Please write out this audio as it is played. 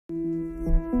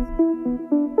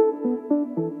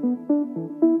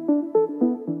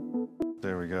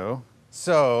There we go.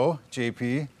 So,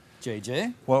 JP.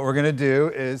 JJ. What we're going to do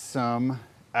is some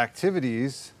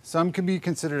activities. Some can be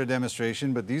considered a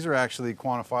demonstration, but these are actually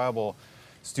quantifiable.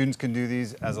 Students can do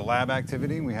these as a lab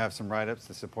activity. We have some write-ups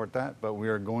to support that, but we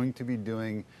are going to be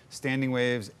doing standing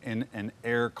waves in an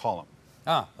air column.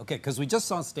 Ah, okay, because we just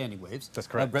saw standing waves. That's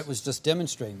correct. Brett was just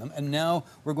demonstrating them, and now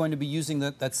we're going to be using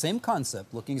that same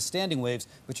concept, looking at standing waves,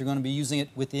 but you're going to be using it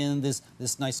within this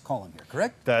nice column here,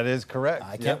 correct? That is correct.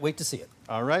 I can't wait to see it.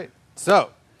 All right.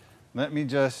 So, let me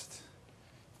just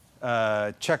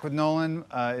check with Nolan.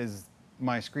 Is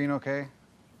my screen okay?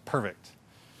 Perfect.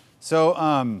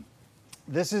 So,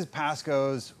 this is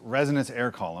PASCO's resonance air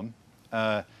column,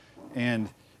 and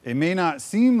it may not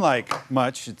seem like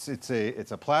much. It's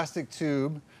a plastic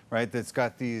tube, right? That's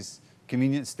got these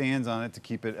convenient stands on it to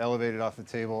keep it elevated off the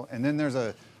table, and then there's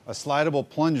a slidable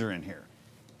plunger in here.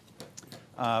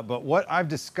 But what I've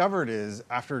discovered is,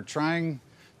 after trying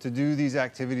to do these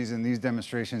activities and these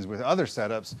demonstrations with other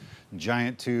setups,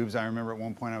 giant tubes. I remember at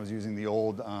one point I was using the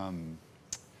old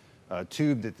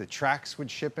tube that the tracks would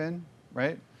ship in,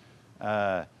 right?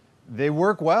 They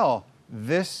work well.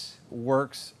 This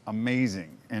works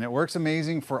amazing. And it works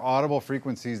amazing for audible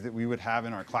frequencies that we would have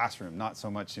in our classroom, not so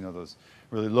much, you know, those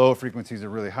really low frequencies or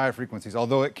really high frequencies,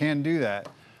 although it can do that.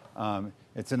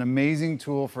 It's an amazing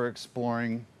tool for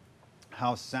exploring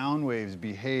how sound waves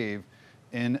behave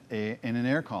in an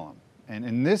air column. And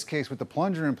in this case, with the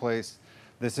plunger in place,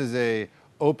 this is a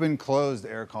open-closed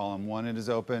air column. One end is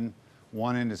open,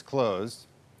 one end is closed.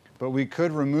 But we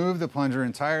could remove the plunger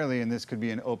entirely, and this could be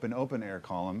an open-open air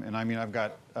column. And I mean, I've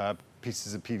got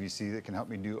pieces of PVC that can help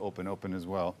me do open-open as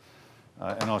well.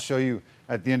 And I'll show you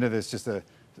at the end of this just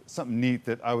something neat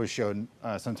that I was shown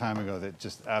some time ago that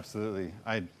just absolutely,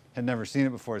 I had never seen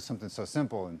it before. It's something so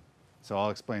simple, and so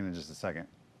I'll explain in just a second.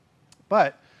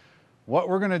 But what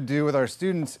we're going to do with our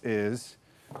students is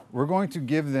we're going to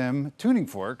give them tuning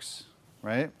forks,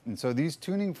 right? And so these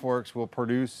tuning forks will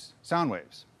produce sound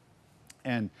waves.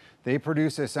 And they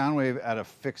produce a sound wave at a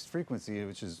fixed frequency,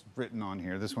 which is written on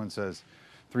here. This one says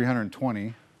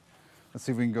 320. Let's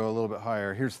see if we can go a little bit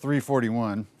higher. Here's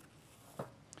 341.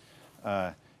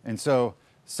 And so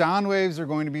sound waves are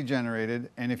going to be generated.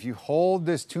 And if you hold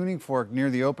this tuning fork near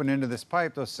the open end of this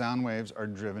pipe, those sound waves are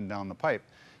driven down the pipe.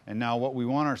 And now what we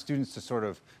want our students to sort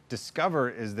of discover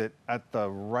is that at the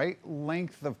right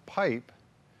length of pipe,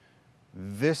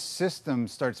 this system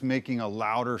starts making a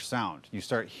louder sound. You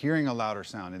start hearing a louder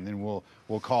sound, and then we'll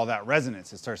call that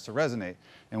resonance. It starts to resonate.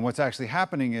 And what's actually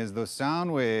happening is those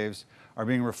sound waves are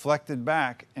being reflected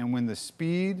back, and when the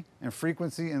speed and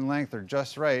frequency and length are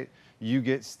just right, you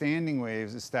get standing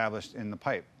waves established in the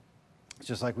pipe. It's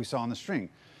just like we saw on the string.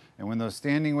 And when those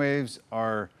standing waves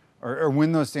are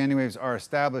when those standing waves are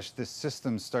established, this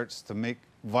system starts to make,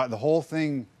 the whole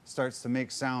thing starts to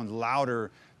make sound louder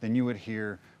than you would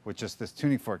hear with just this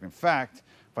tuning fork. In fact,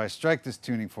 if I strike this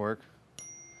tuning fork,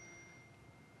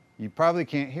 you probably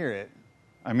can't hear it.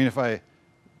 I mean,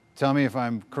 tell me if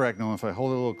I'm correct, Nolan, if I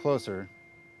hold it a little closer,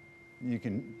 you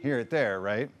can hear it there,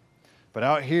 right? But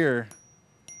out here,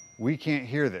 we can't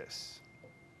hear this.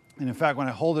 And in fact, when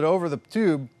I hold it over the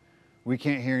tube, we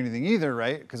can't hear anything either,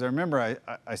 right? Because I remember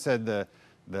I said the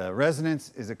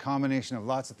resonance is a combination of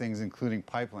lots of things, including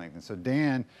pipe length. And so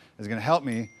Dan is going to help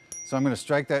me. So I'm going to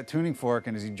strike that tuning fork,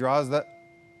 and as he draws the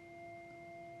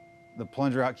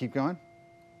plunger out, keep going.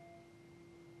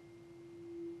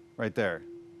 Right there.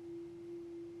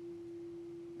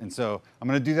 And so I'm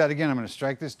going to do that again. I'm going to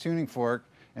strike this tuning fork,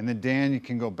 and then Dan, you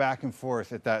can go back and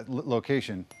forth at that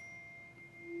location.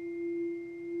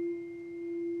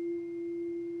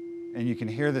 And you can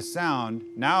hear the sound.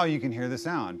 Now you can hear the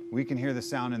sound. We can hear the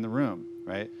sound in the room,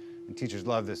 right? And teachers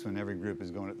love this when every group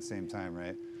is going at the same time,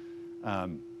 right?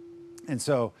 And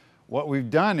so what we've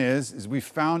done is we've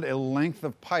found a length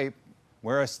of pipe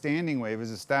where a standing wave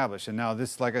is established. And now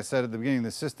this, like I said at the beginning,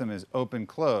 the system is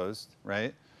open-closed,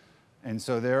 right? And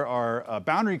so there are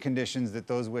boundary conditions that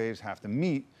those waves have to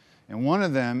meet. And one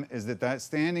of them is that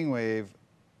standing wave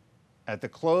at the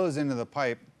closed end of the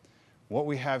pipe, what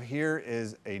we have here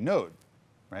is a node,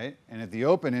 right? And at the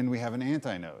open end, we have an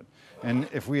antinode. And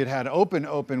if we had had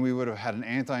open, we would have had an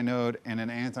antinode and an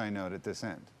antinode at this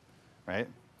end, right?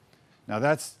 Now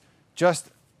that's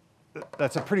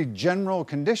a pretty general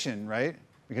condition, right?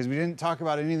 Because we didn't talk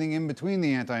about anything in between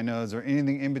the antinodes or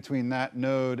anything in between that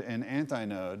node and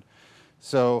antinode.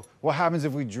 So what happens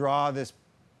if we draw this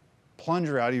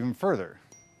plunger out even further?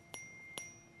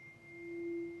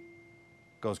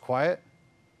 Goes quiet.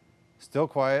 Still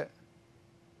quiet,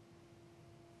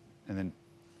 and then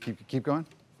keep going.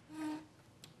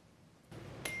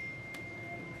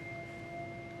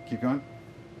 Keep going.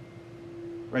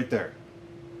 Right there.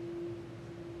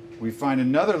 We find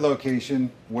another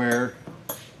location where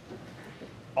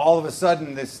all of a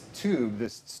sudden this tube,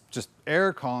 this just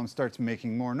air column starts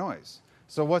making more noise.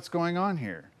 So what's going on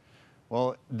here?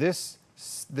 Well, this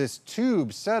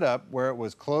tube setup where it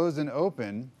was closed and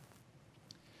open,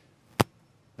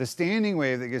 the standing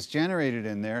wave that gets generated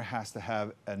in there has to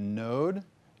have a node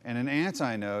and an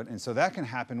antinode, and so that can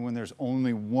happen when there's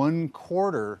only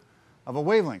 1/4 of a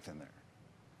wavelength in there.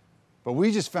 But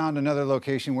we just found another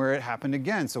location where it happened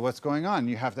again. So what's going on?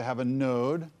 You have to have a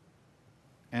node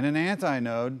and an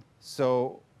antinode.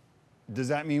 So does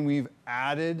that mean we've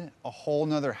added a whole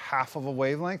nother half of a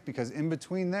wavelength? Because in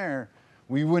between there,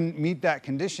 we wouldn't meet that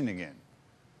condition again.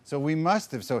 So we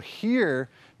must have. So here,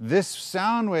 this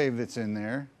sound wave that's in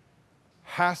there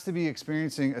has to be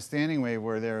experiencing a standing wave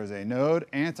where there is a node,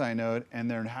 antinode, and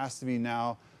there has to be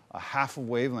now a half a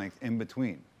wavelength in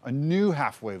between, a new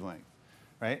half wavelength,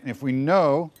 right? And if we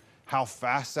know how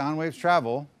fast sound waves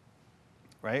travel,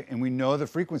 right, and we know the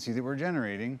frequency that we're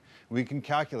generating, we can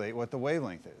calculate what the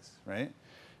wavelength is, right?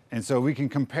 And so we can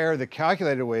compare the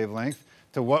calculated wavelength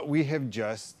to what we have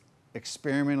just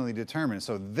experimentally determined.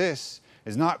 So this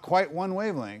is not quite one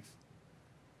wavelength,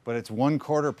 but it's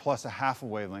 1/4 plus a half a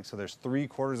wavelength. So there's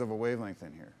 3/4 of a wavelength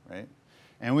in here, right?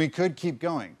 And we could keep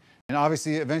going. And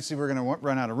obviously, eventually we're gonna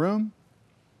run out of room,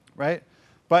 right?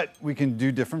 But we can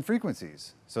do different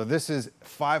frequencies. So this is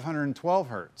 512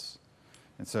 hertz.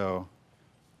 And so,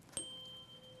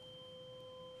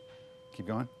 keep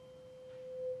going,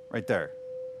 right there.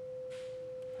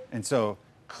 And so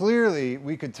clearly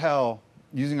we could tell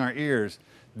using our ears,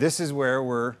 this is where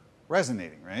we're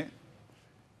resonating, right?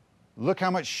 Look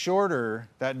how much shorter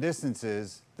that distance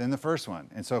is than the first one.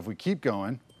 And so if we keep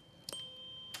going,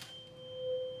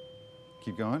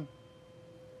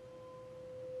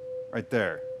 right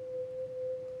there.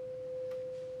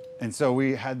 And so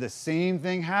we had the same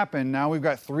thing happen. Now we've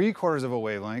got 3/4 of a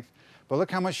wavelength, but look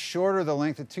how much shorter the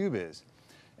length of tube is.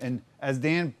 And as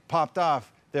Dan popped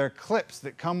off, there are clips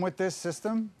that come with this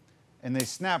system, and they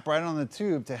snap right on the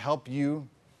tube to help you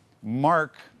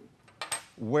mark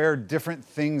where different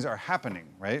things are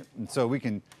happening, right? And so we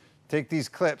can take these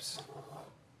clips,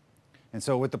 and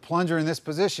so with the plunger in this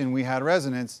position, we had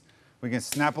resonance. We can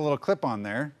snap a little clip on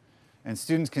there, and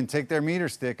students can take their meter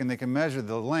stick and they can measure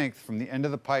the length from the end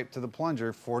of the pipe to the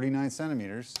plunger, 49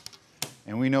 centimeters.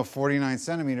 And we know 49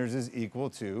 centimeters is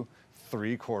equal to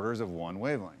 3/4 of one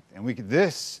wavelength. And we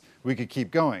could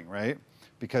keep going, right?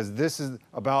 Because this is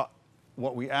about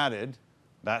what we added,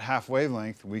 that half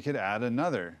wavelength. We could add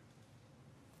another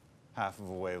half of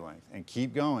a wavelength and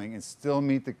keep going and still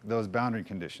meet those boundary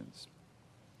conditions.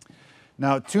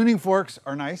 Now, tuning forks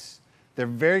are nice. They're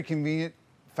very convenient,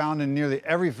 found in nearly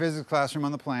every physics classroom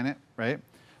on the planet, right?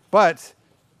 But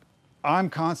I'm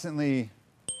constantly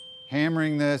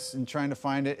hammering this and trying to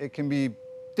find it. It can be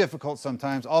difficult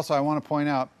sometimes. Also, I want to point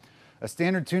out, a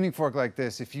standard tuning fork like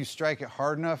this, if you strike it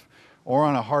hard enough or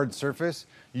on a hard surface,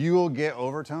 you will get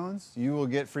overtones. You will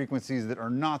get frequencies that are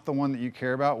not the one that you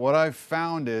care about. What I've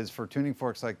found is for tuning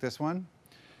forks like this one,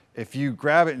 if you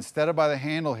grab it instead of by the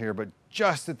handle here, but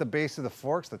just at the base of the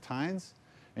forks, the tines,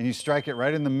 and you strike it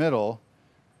right in the middle,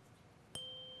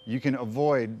 you can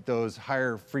avoid those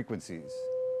higher frequencies.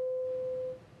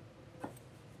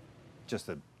 Just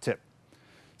a tip.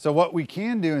 So what we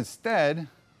can do instead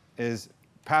is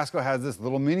PASCO has this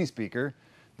little mini speaker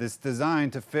that's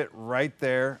designed to fit right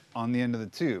there on the end of the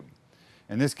tube.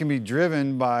 And this can be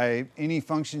driven by any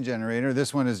function generator.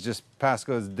 This one is just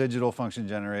PASCO's digital function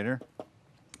generator,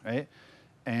 right?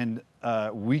 And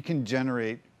we can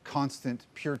generate constant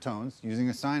pure tones using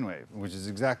a sine wave, which is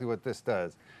exactly what this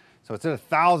does. So it's at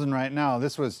 1,000 right now.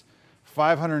 This was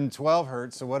 512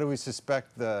 hertz. So what do we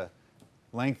suspect the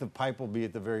length of pipe will be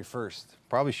at the very first?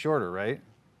 Probably shorter, right?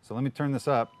 So let me turn this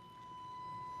up.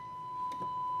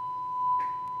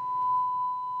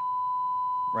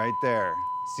 Right there.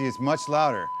 See, it's much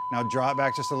louder. Now draw it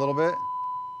back just a little bit.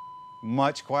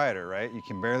 Much quieter, right? You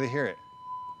can barely hear it.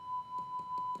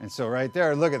 And so right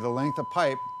there, look at the length of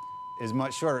pipe is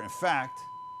much shorter. In fact,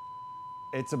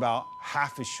 it's about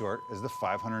half as short as the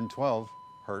 512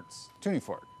 hertz tuning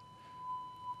fork.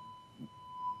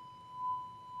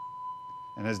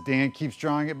 And as Dan keeps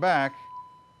drawing it back,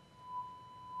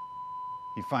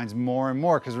 he finds more and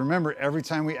more. Because remember, every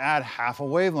time we add half a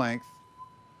wavelength,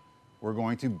 we're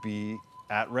going to be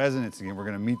at resonance again. We're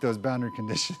going to meet those boundary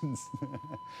conditions.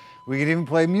 We can even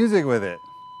play music with it.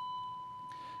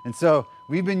 And so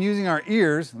we've been using our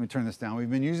ears, let me turn this down, we've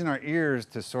been using our ears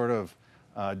to sort of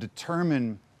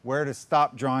determine where to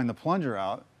stop drawing the plunger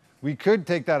out. We could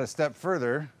take that a step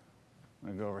further. I'm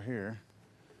going to go over here.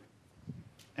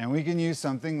 And we can use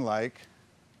something like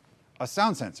a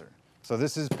sound sensor. So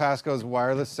this is PASCO's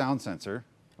wireless sound sensor,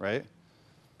 right?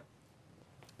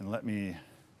 And let me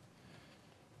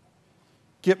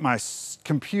get my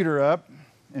computer up.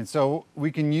 And so we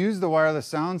can use the wireless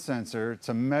sound sensor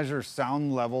to measure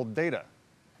sound level data.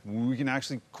 We can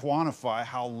actually quantify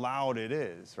how loud it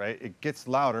is, right? It gets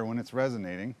louder when it's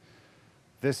resonating.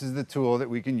 This is the tool that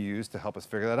we can use to help us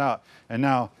figure that out. And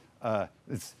now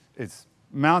it's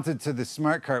mounted to the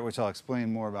smart cart, which I'll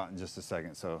explain more about in just a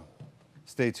second. So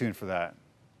stay tuned for that.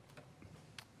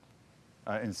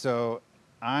 And so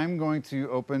I'm going to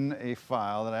open a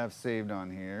file that I have saved on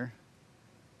here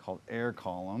called air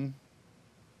column.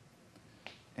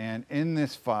 And in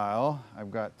this file, I've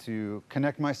got to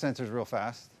connect my sensors real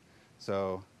fast.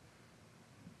 So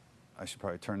I should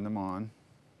probably turn them on.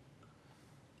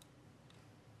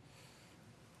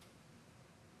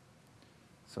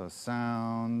 So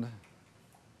sound,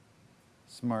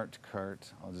 smart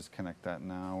cart, I'll just connect that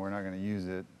now. We're not going to use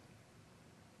it.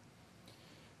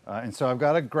 And so I've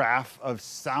got a graph of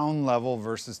sound level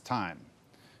versus time.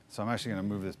 So I'm actually going to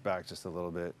move this back just a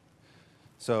little bit.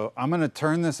 So I'm going to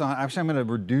turn this on. Actually, I'm going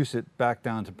to reduce it back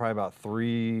down to probably about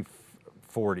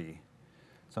 340.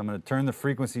 So I'm going to turn the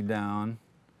frequency down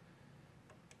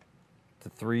to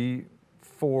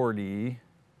 340.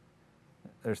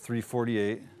 There's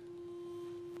 348.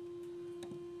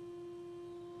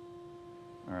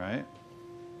 All right.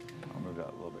 I'll move that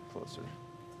a little bit closer.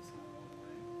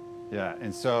 Yeah,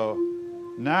 and so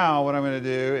now what I'm going to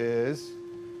do is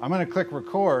I'm going to click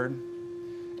record,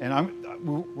 and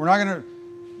we're going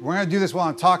to do this while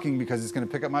I'm talking because it's going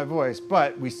to pick up my voice,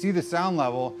 but we see the sound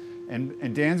level,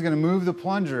 and Dan's going to move the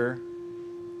plunger,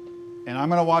 and I'm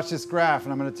going to watch this graph,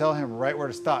 and I'm going to tell him right where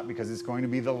to stop because it's going to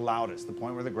be the loudest, the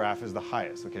point where the graph is the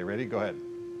highest. Okay, ready? Go ahead.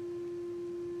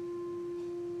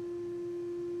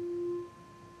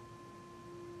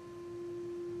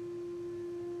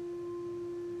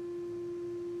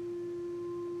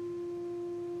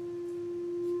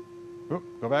 Oop,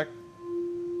 go back.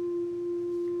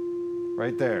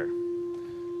 Right there.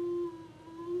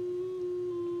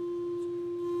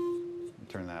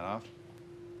 Turn that off.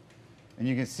 And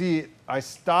you can see I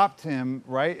stopped him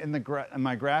right in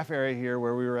my graph area here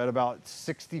where we were at about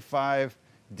 65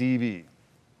 dB,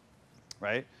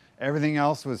 right? Everything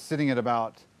else was sitting at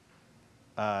about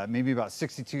maybe about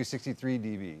 62, 63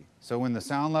 dB. So when the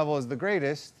sound level is the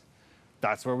greatest,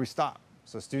 that's where we stop.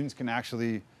 So students can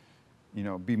actually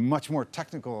be much more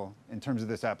technical in terms of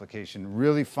this application,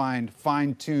 really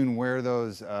fine-tune where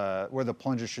the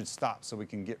plunger should stop so we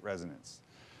can get resonance.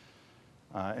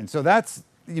 And so that's,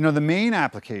 the main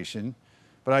application,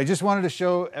 but I just wanted to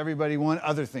show everybody one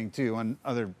other thing too, one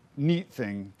other neat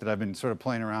thing that I've been sort of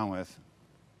playing around with.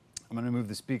 I'm going to move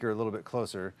the speaker a little bit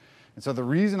closer. And so the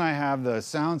reason I have the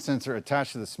sound sensor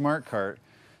attached to the smart cart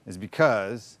is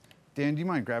because, Dan, do you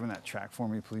mind grabbing that track for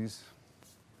me, please?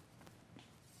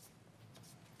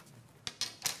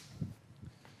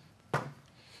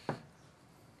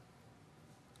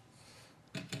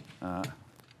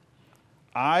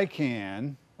 I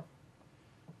can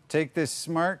take this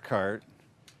smart cart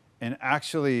and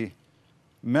actually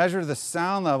measure the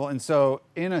sound level. And so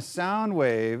in a sound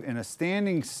wave, in a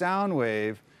standing sound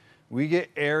wave, we get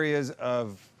areas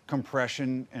of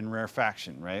compression and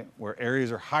rarefaction, right? Where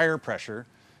areas are higher pressure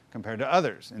compared to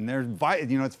others. And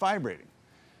it's vibrating.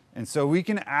 And so we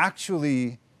can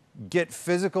actually get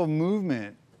physical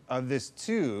movement of this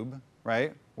tube,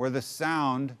 right? Where the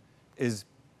sound is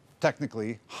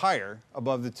technically higher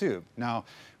above the tube. Now,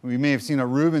 we may have seen a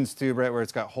Rubens tube, right, where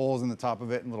it's got holes in the top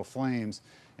of it and little flames,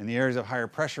 and the areas of higher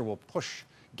pressure will push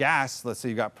gas. Let's say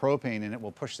you've got propane in it,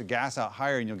 will push the gas out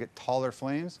higher and you'll get taller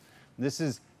flames. This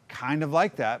is kind of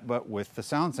like that, but with the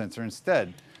sound sensor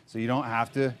instead. So you don't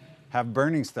have to have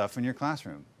burning stuff in your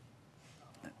classroom,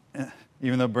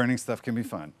 even though burning stuff can be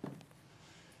fun.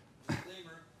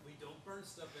 Disclaimer, we don't burn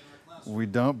stuff in our classroom. We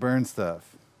don't burn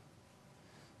stuff.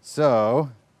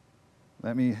 So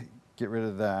let me get rid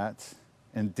of that.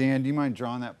 And Dan, do you mind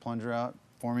drawing that plunger out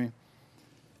for me?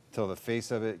 Till the face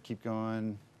of it, keep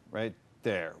going, right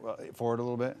there. Well, forward a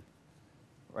little bit,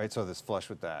 right? So this flush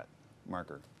with that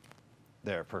marker.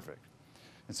 There, perfect.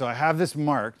 And so I have this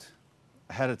marked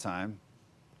ahead of time,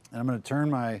 and I'm going to turn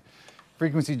my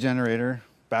frequency generator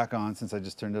back on since I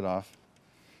just turned it off,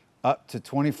 up to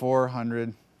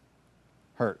 2400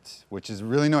 hertz, which is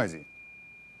really noisy.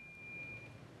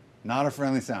 Not a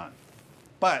friendly sound.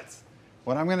 But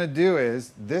what I'm going to do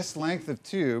is this length of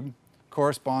tube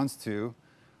corresponds to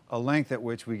a length at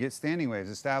which we get standing waves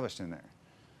established in there.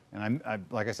 And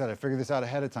like I said, I figured this out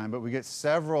ahead of time, but we get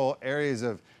several areas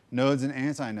of nodes and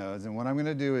antinodes. And what I'm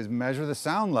gonna do is measure the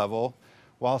sound level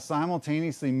while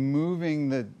simultaneously moving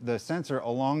the sensor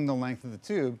along the length of the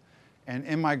tube. And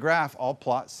in my graph, I'll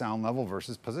plot sound level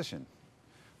versus position.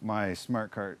 My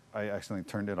smart cart, I accidentally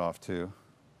turned it off too.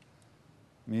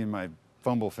 Me and my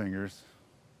fumble fingers.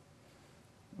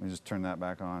 Let me just turn that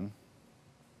back on.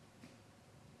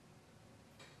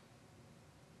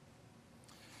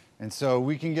 And so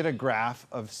we can get a graph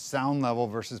of sound level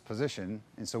versus position.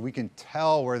 And so we can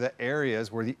tell where the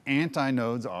areas where the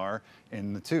antinodes are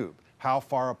in the tube, how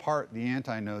far apart the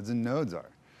antinodes and nodes are,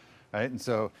 right? And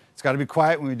so it's got to be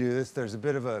quiet when we do this. There's a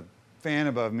bit of a fan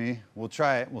above me. We'll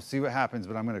try it. We'll see what happens,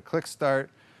 but I'm going to click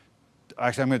start.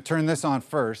 Actually, I'm going to turn this on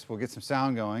first. We'll get some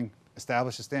sound going,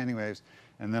 establish the standing waves,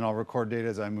 and then I'll record data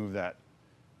as I move that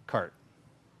cart.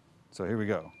 So here we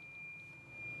go.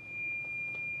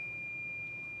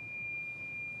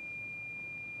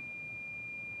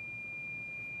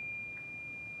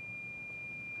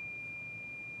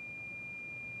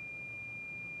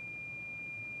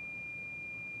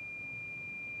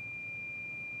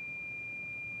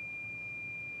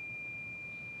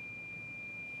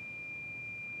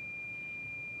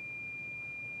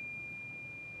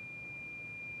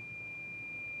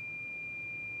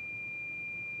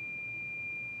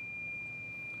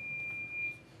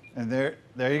 And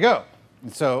there you go.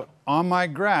 And so on my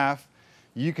graph,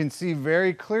 you can see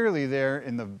very clearly there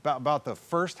in about the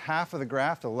first half of the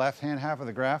graph, the left-hand half of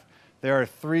the graph, there are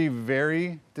 3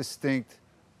 very distinct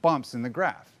bumps in the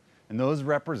graph. And those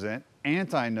represent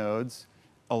antinodes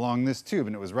along this tube.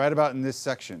 And it was right about in this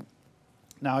section.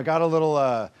 Now I got a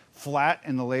little flat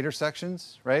in the later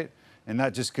sections, right? And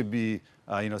that just could be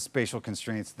spatial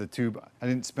constraints of the tube. I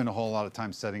didn't spend a whole lot of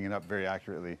time setting it up very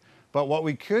accurately. But what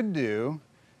we could do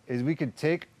is we could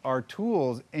take our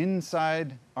tools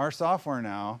inside our software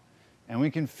now, and we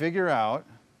can figure out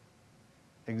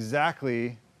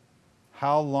exactly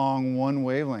how long one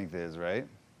wavelength is, right?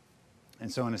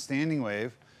 And so in a standing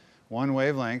wave, one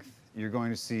wavelength, you're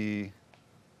going to see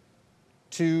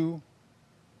 2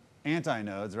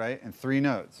 antinodes, right? And 3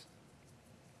 nodes.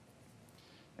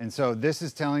 And so this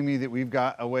is telling me that we've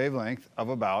got a wavelength of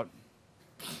about,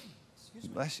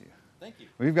 bless you. Thank you.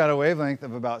 We've got a wavelength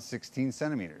of about 16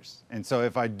 centimeters. And so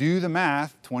if I do the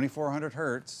math, 2400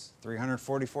 hertz,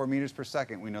 344 meters per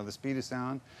second, we know the speed of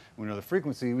sound, we know the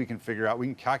frequency, we can figure out, we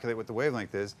can calculate what the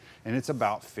wavelength is, and it's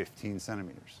about 15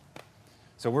 centimeters.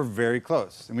 So we're very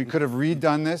close. And we could have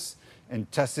redone this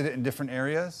and tested it in different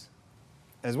areas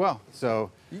as well.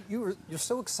 So You're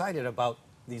so excited about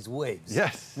these waves.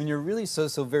 Yes. I mean, you're really so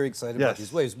very excited about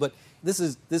these waves. But this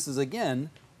is again,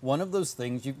 one of those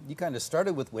things, you kind of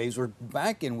started with waves, we're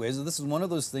back in waves, and this is one of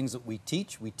those things that we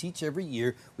teach every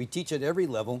year, we teach at every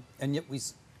level, and yet we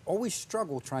always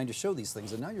struggle trying to show these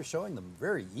things, and now you're showing them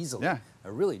very easily,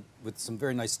 really, with some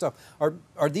very nice stuff.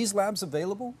 Are these labs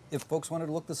available if folks wanted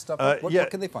to look this stuff up?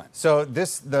 What can they find? So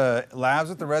the labs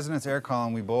with the resonance air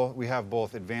column, we have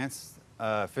both advanced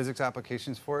physics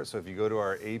applications for it, so if you go to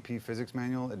our AP physics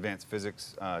manual, advanced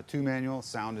physics 2 manual,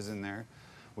 sound is in there.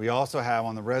 We also have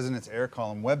on the resonance air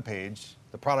column webpage,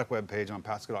 the product webpage on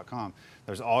PASCO.com,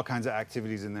 there's all kinds of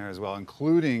activities in there as well,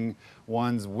 including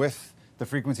ones with the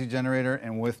frequency generator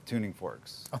and with tuning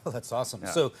forks. Oh, that's awesome.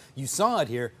 Yeah. So you saw it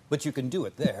here, but you can do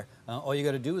it there. All you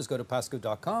got to do is go to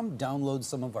PASCO.com, download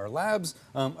some of our labs.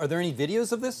 Are there any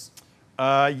videos of this?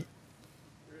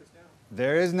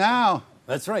 There is now.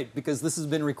 That's right, because this has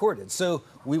been recorded. So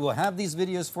we will have these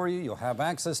videos for you. You'll have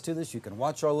access to this. You can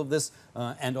watch all of this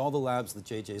and all the labs that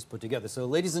JJ has put together. So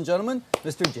ladies and gentlemen,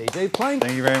 Mr. JJ Plank.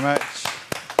 Thank you very much.